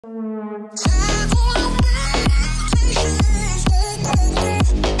Hi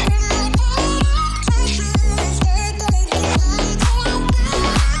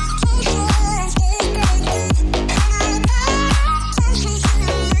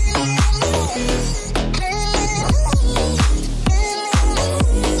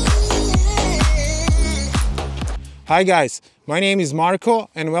guys, my name is Marco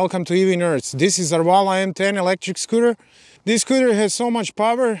and welcome to EvNerds. This is Arvala M10 Electric Scooter. This scooter has so much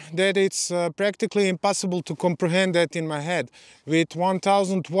power that it's practically impossible to comprehend that in my head. With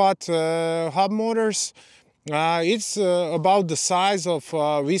 1000 watt hub motors, it's about the size of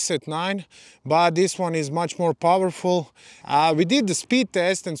VSET 9, but this one is much more powerful. We did the speed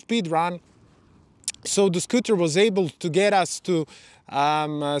test and speed run, so the scooter was able to get us to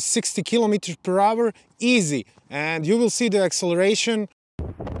 60 kilometers per hour easy, and you will see the acceleration.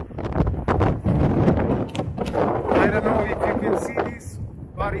 I don't know if you can see this,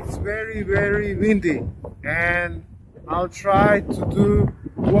 but it's very windy, and I'll try to do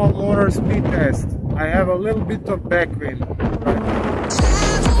dual motor speed test. I have a little bit of backwind right now.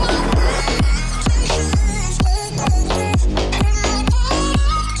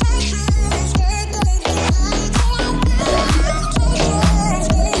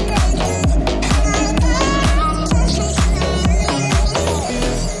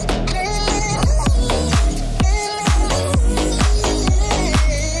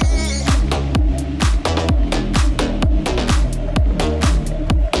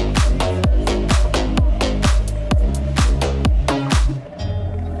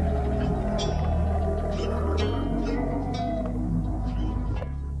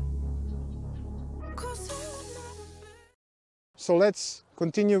 So let's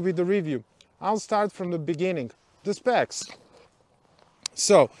continue with the review. I'll start from the beginning. The specs.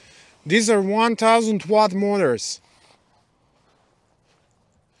 So these are 1000 watt motors.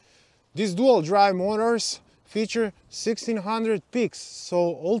 These dual drive motors feature 1600 peaks, so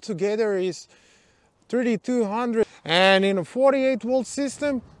altogether is 3200. And in a 48 volt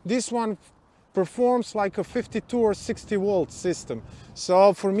system, this one performs like a 52 or 60 volt system.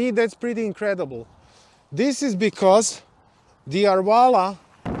 So for me that's pretty incredible. This is because the Arvala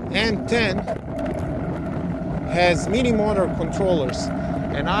M10 has Minimotor controllers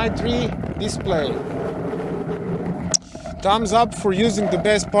and i3 display. Thumbs up for using the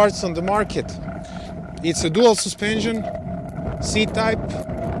best parts on the market. It's a dual suspension C-type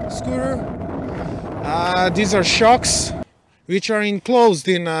scooter. These are shocks which are enclosed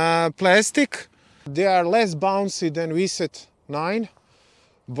in plastic. They are less bouncy than VSET 9,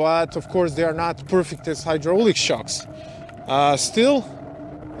 but of course they are not perfect as hydraulic shocks. Still,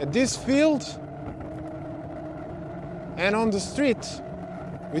 at this field and on the street,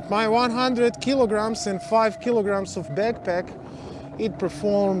 with my 100 kilograms and 5 kilograms of backpack, it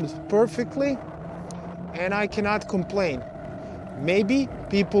performed perfectly and I cannot complain. Maybe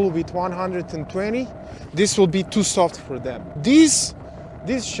people with 120, this will be too soft for them. These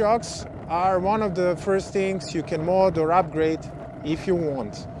shocks are one of the first things you can mod or upgrade if you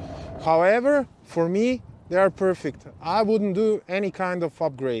want. However, for me, they are perfect. I wouldn't do any kind of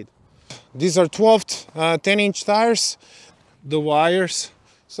upgrade. These are 12th 10-inch tires. The wires.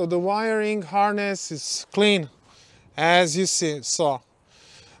 So the wiring harness is clean, as you saw.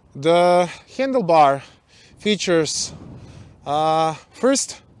 The handlebar features,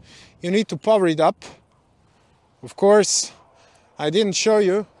 first you need to power it up. Of course, I didn't show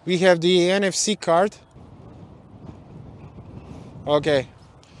you. We have the NFC card. Okay.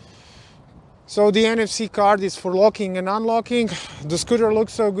 So the NFC card is for locking and unlocking. The scooter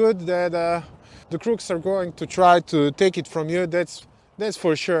looks so good that the crooks are going to try to take it from you, that's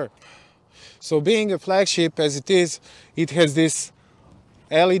for sure. So being a flagship as it is, it has these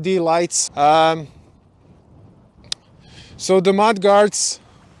LED lights. So the mud guards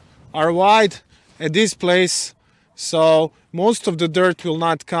are wide at this place, so most of the dirt will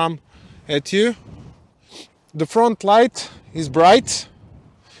not come at you. The front light is bright.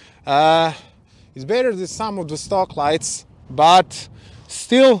 It's better than some of the stock lights, but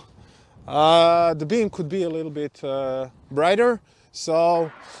still the beam could be a little bit brighter,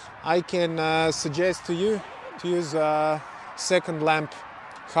 so I can suggest to you to use a second lamp.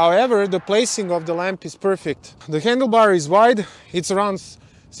 However, the placing of the lamp is perfect. The handlebar is wide, it's around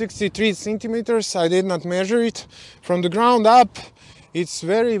 63 centimeters, I did not measure it. From the ground up, it's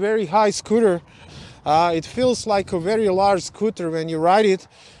very high scooter. It feels like a very large scooter when you ride it,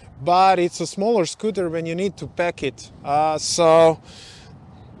 but it's a smaller scooter when you need to pack it. So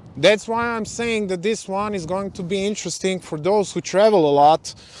that's why I'm saying that this one is going to be interesting for those who travel a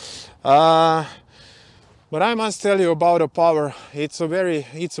lot. But I must tell you about the power. It's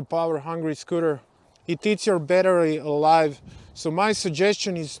a power hungry scooter. It eats your battery alive. So my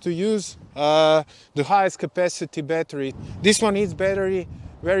suggestion is to use the highest capacity battery. This one eats battery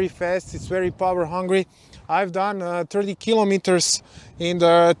very fast. It's very power hungry. I've done 30 kilometers in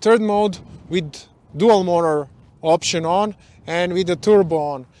the third mode with dual motor option on and with the turbo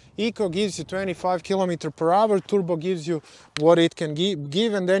on. Eco gives you 25 km per hour, turbo gives you what it can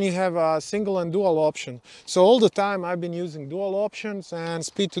give, and then you have a single and dual option. So all the time I've been using dual options and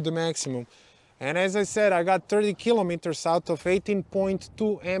speed to the maximum. And as I said, I got 30 kilometers out of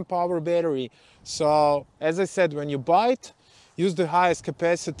 18.2 amp hour battery. So as I said, when you buy it, use the highest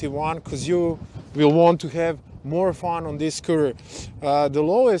capacity one, because you will want to have more fun on this scooter. The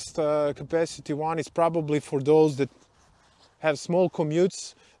lowest capacity one is probably for those that have small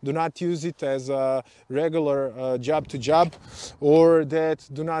commutes, do not use it as a regular job to job, or that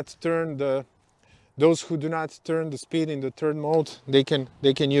do not turn those who do not turn the speed in the third mode, they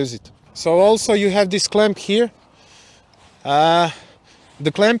can use it. So also you have this clamp here. The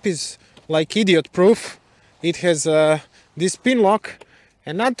clamp is like idiot proof. It has this pin lock,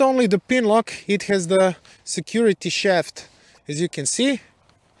 and not only the pin lock, it has the security shaft, as you can see.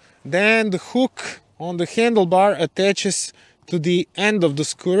 Then the hook on the handlebar attaches to the end of the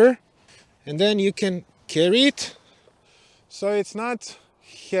scooter, and then you can carry it, so it's not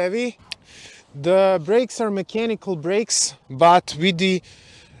heavy. The brakes are mechanical brakes, but with the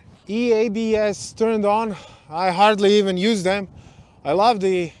EABS turned on, I hardly even use them. I love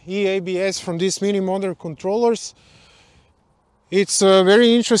the EABS from these Minimotor controllers. It's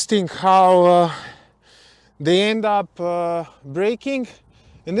very interesting how they end up braking,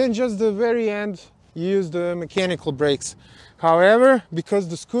 and then just the very end you use the mechanical brakes. However, because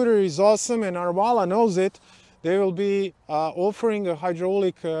the scooter is awesome and Arvala knows it, they will be offering a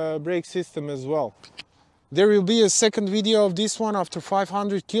hydraulic brake system as well. There will be a second video of this one after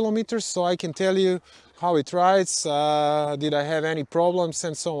 500 kilometers, so I can tell you how it rides, did I have any problems,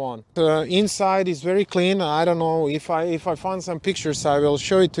 and so on. The inside is very clean. I don't know, if I found some pictures, I will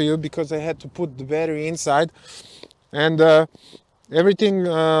show it to you, because I had to put the battery inside. And everything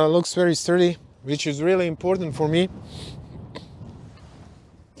looks very sturdy, which is really important for me.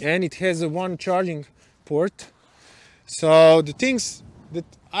 And it has a one charging port. So the things that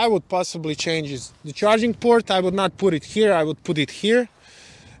I would possibly change is the charging port. I would not put it here, I would put it here.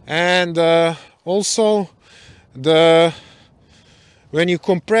 And also when you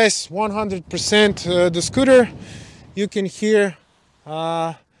compress 100% the scooter, you can hear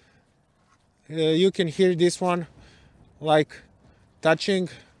this one like touching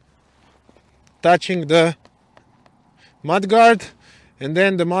the mudguard, and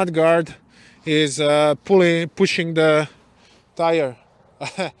then the mudguard is pushing the tire.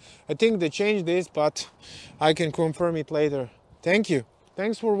 I think they changed this, but I can confirm it later. Thank you.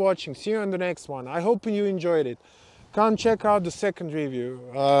 Thanks for watching. See you on the next one. I hope you enjoyed it. Come check out the second review.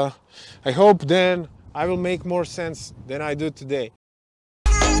 I hope then I will make more sense than I do today.